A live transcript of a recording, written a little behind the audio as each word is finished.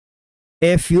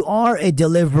If you are a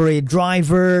delivery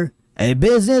driver, a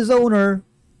business owner,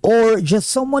 or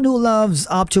just someone who loves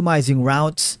optimizing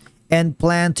routes and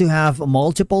plan to have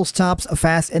multiple stops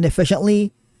fast and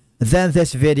efficiently, then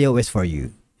this video is for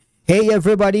you. Hey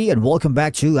everybody, and welcome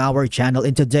back to our channel.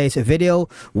 In today's video,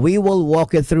 we will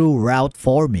walk you through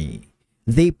Route4Me,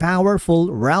 the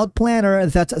powerful route planner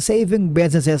that's saving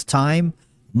businesses time,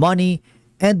 money,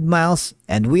 and miles,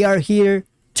 and we are here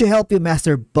to help you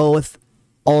master both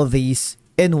all these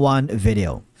in one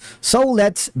video. So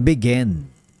let's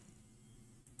begin.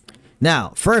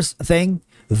 Now, first thing,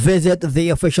 visit the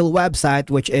official website,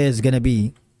 which is going to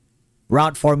be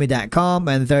Route4Me.com,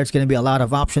 and there's going to be a lot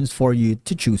of options for you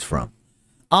to choose from.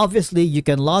 Obviously, you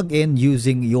can log in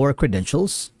using your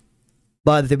credentials,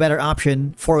 but the better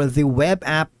option for the web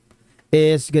app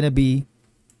is going to be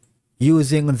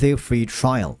using the free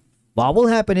trial. What will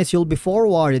happen is you'll be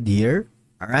forwarded here.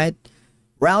 All right.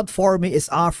 Route4Me is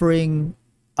offering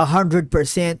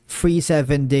 100% free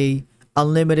 7-day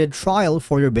unlimited trial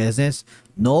for your business.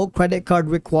 No credit card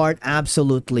required,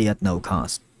 absolutely at no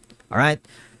cost. All right.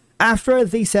 After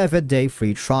the 7-day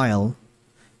free trial,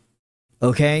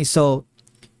 okay, so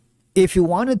if you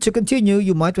wanted to continue,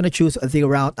 you might want to choose the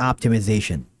route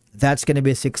optimization. That's going to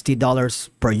be $60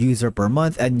 per user per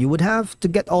month, and you would have to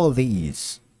get all of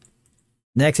these.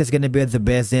 Next is going to be the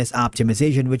business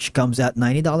optimization, which comes at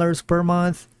 $90 per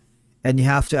month, and you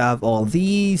have to have all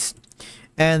these.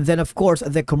 And then, of course,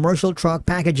 the commercial truck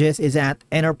packages is at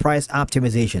enterprise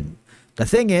optimization. The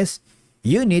thing is,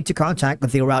 you need to contact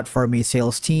the Route4Me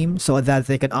sales team so that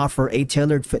they can offer a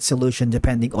tailored fit solution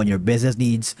depending on your business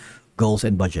needs, goals,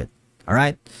 and budget. All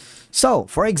right. So,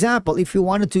 for example, if you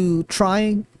wanted to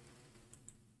try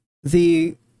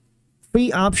the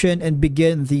free option and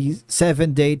begin the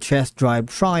 7-day test drive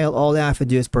trial, all you have to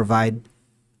do is provide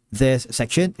this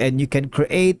section, and you can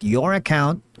create your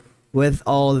account with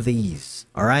all these.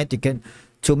 All right. You can,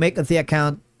 to make the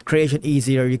account creation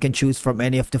easier, you can choose from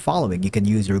any of the following. You can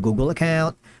use your Google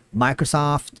account,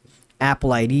 Microsoft,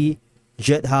 Apple ID,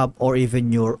 GitHub, or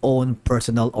even your own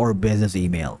personal or business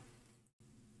email.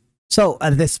 So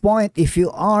at this point, if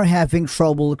you are having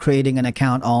trouble creating an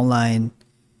account online,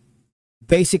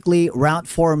 basically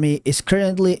Route4Me is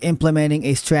currently implementing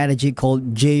a strategy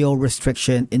called geo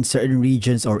restriction in certain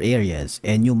regions or areas,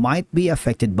 and you might be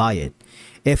affected by it.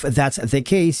 If that's the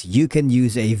case, you can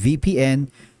use a VPN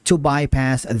to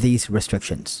bypass these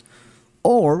restrictions.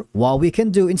 Or what we can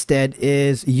do instead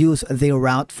is use the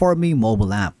Route4Me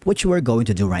mobile app, which we're going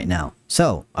to do right now.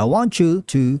 So I want you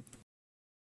to,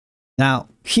 now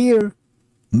here,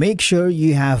 make sure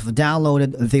you have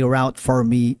downloaded the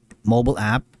Route4Me mobile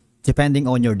app depending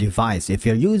on your device. If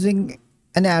you're using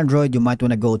an Android, you might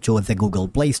want to go to the Google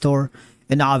Play Store,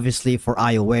 and obviously for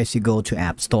iOS, you go to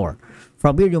App Store.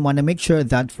 From here, you want to make sure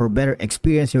that for better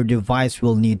experience, your device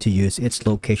will need to use its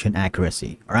location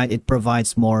accuracy. All right, it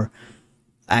provides more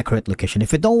accurate location.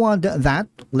 If you don't want that,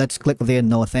 let's click the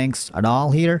no thanks at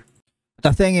all here.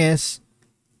 The thing is,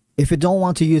 if you don't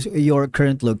want to use your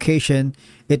current location,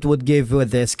 it would give you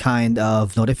this kind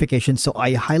of notification. So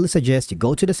I highly suggest you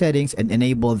go to the settings and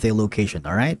enable the location.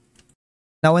 All right.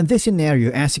 Now in this scenario,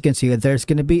 as you can see, there's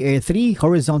going to be 3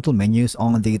 horizontal menus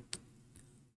on the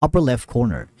upper left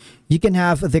corner. You can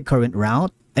have the current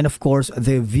route and of course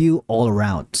the view all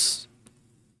routes.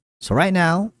 So right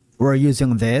now we're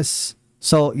using this.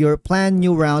 So your plan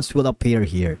new routes will appear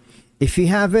here. If you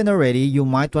haven't already, you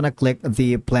might want to click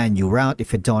the plan new route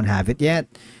if you don't have it yet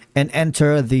and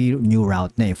enter the new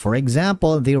route name. For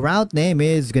example, the route name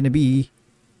is going to be,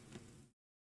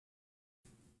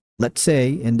 let's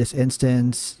say in this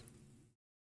instance,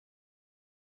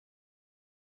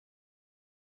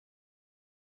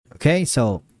 okay,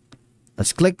 so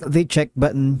let's click the check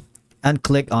button and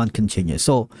click on continue.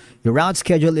 So your route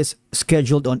schedule is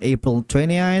scheduled on April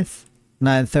 29th,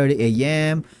 9:30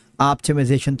 a.m.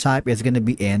 Optimization type is going to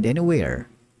be end anywhere.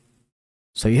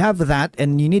 So you have that,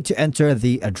 and you need to enter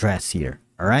the address here.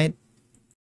 All right.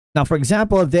 Now, for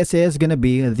example, this is going to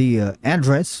be the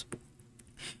address.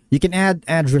 You can add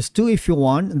address too if you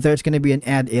want. There's going to be an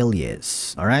add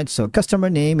alias. All right. So customer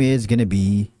name is going to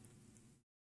be,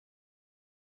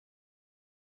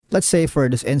 let's say for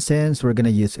this instance, we're going to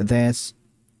use this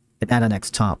and add an X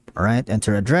top. All right.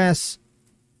 Enter address.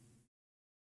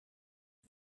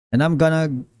 And I'm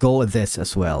gonna go with this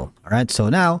as well. All right. So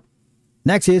now,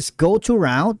 next is go to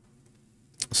route.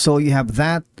 So you have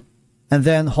that, and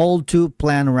then hold to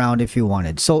plan route if you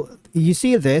wanted. So you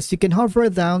see this, you can hover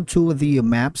down to the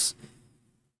maps,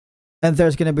 and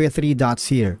there's gonna be 3 dots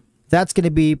here. That's going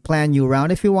to be plan new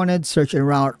route if you wanted, search and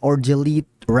route, or delete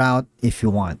route if you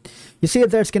want. You see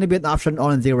there's going to be an option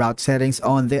on the route settings.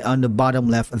 On the bottom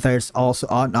left, there's also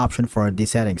an option for the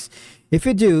settings. If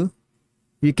you do,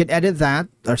 you can edit that,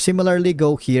 or similarly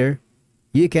go here,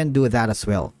 you can do that as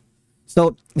well.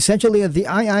 So essentially the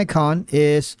eye icon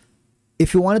is,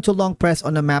 if you wanted to long press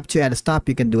on the map to add a stop,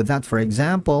 you can do that. For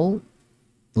example,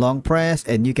 long press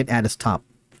and you can add a stop,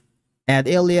 add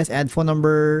alias, add phone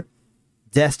number,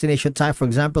 destination type, for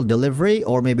example delivery,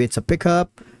 or maybe it's a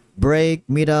pickup, break,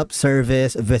 meetup,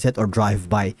 service, visit, or drive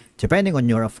by, depending on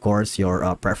your, of course,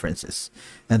 your preferences.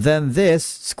 And then this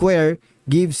square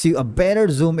gives you a better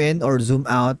zoom in or zoom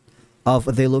out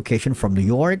of the location from New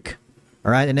York.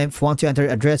 All right, and then if you want to enter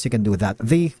address, you can do that.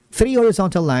 The 3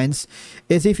 horizontal lines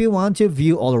is if you want to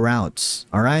view all routes.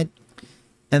 All right,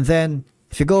 and then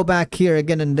if you go back here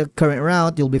again in the current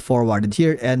route, you'll be forwarded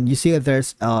here, and you see that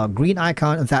there's a green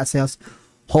icon that says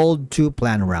hold to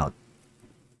plan route.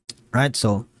 Right,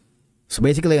 so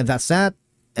basically that's that.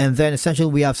 And then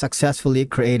essentially we have successfully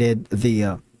created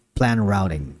the plan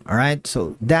routing. All right,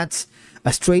 so that's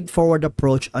a straightforward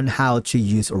approach on how to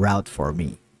use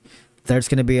Route4Me. There's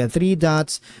going to be 3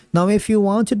 dots. Now, if you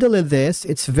want to delete this,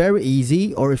 it's very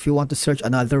easy. Or if you want to search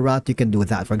another route, you can do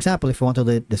that. For example, if you want to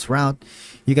delete this route,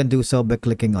 you can do so by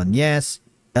clicking on yes,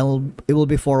 and it will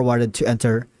be forwarded to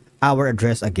enter our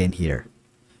address again here.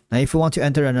 Now, if you want to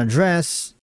enter an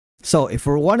address, so if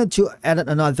we wanted to edit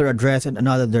another address and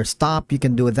another stop, you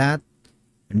can do that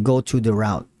and go to the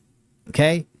route.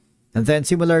 Okay, and then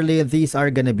similarly, these are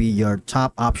going to be your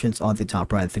top options on the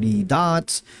top right. 3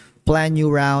 dots, plan new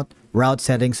route, route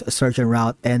settings, search and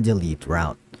route, and delete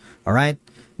route. All right,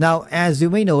 now as you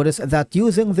may notice that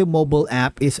using the mobile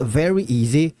app is very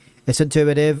easy. It's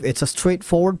intuitive, it's a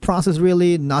straightforward process,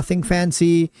 really nothing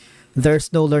fancy.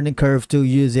 There's no learning curve to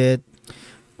use it.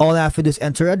 All I have to do is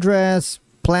enter address,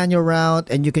 plan your route,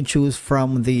 and you can choose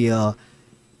from the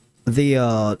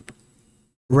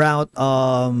route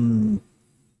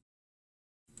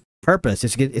purpose.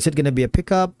 Is it going to be a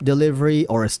pickup, delivery,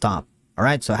 or a stop? All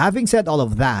right, so having said all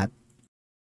of that,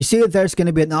 you see that there's going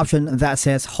to be an option that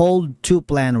says hold to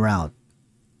plan route.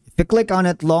 If you click on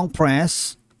it, long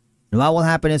press, and what will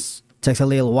happen is it takes a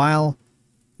little while.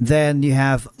 Then you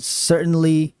have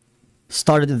certainly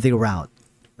started the route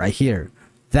right here.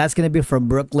 That's going to be from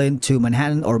Brooklyn to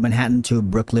Manhattan or Manhattan to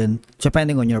Brooklyn,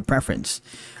 depending on your preference.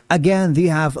 Again, you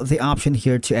have the option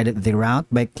here to edit the route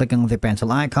by clicking the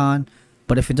pencil icon.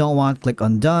 But if you don't want, click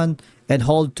on done and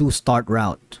hold to start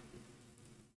route.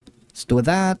 Let's do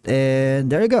that, and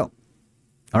there you go.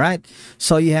 All right,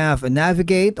 so you have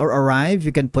navigate or arrive.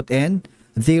 You can put in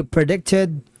the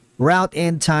predicted route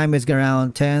end time is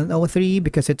around 10:03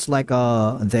 because it's like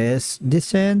this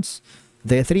distance.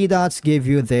 The 3 dots give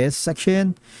you this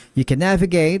section. You can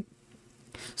navigate,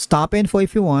 stop info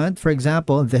if you want. For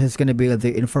example, this is going to be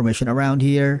the information around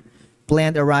here.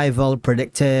 Planned arrival,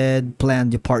 predicted,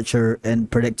 planned departure, and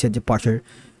predicted departure.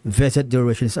 Visit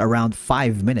duration is around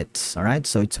 5 minutes. All right,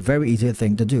 so it's a very easy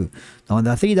thing to do. Now on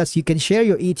the 3 dots, you can share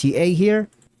your ETA here,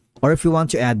 or if you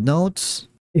want to add notes.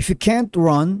 If you can't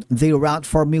run the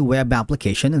Route4Me web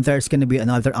application, there's going to be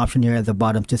another option here at the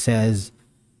bottom that says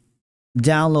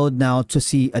download now to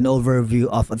see an overview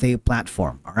of the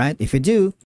platform. All right, if you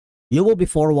do, you will be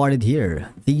forwarded here.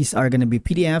 These are going to be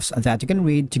PDFs that you can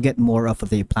read to get more of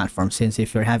the platform, since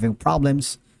if you're having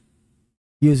problems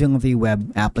using the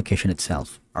web application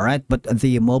itself. All right, but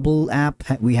the mobile app,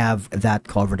 we have that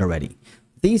covered already.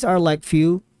 These are like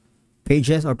few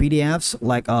pages or PDFs,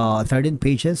 like 13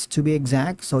 pages to be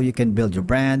exact, so you can build your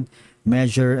brand,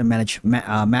 measure and manage,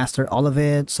 master all of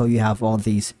it. So you have all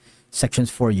these sections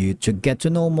for you to get to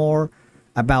know more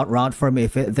about Route4Me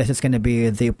if this is going to be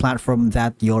the platform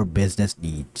that your business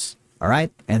needs. All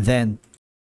right, and then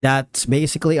that's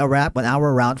basically a wrap on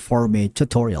our Route4Me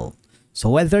tutorial. So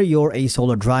whether you're a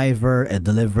solo driver, a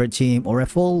delivery team, or a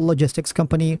full logistics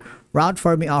company,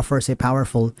 Route4Me offers a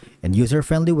powerful and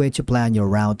user-friendly way to plan your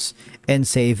routes and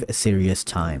save serious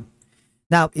time.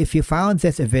 Now, if you found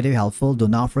this video helpful, do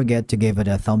not forget to give it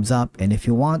a thumbs up. And if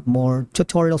you want more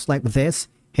tutorials like this,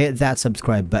 hit that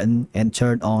subscribe button and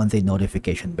turn on the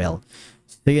notification bell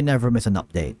so you never miss an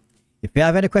update. If you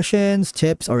have any questions,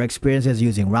 tips, or experiences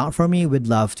using Route4Me, we'd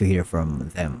love to hear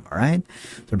from them. All right,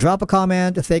 so drop a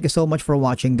comment. Thank you so much for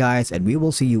watching, guys, and we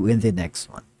will see you in the next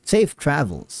one. Safe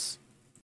travels.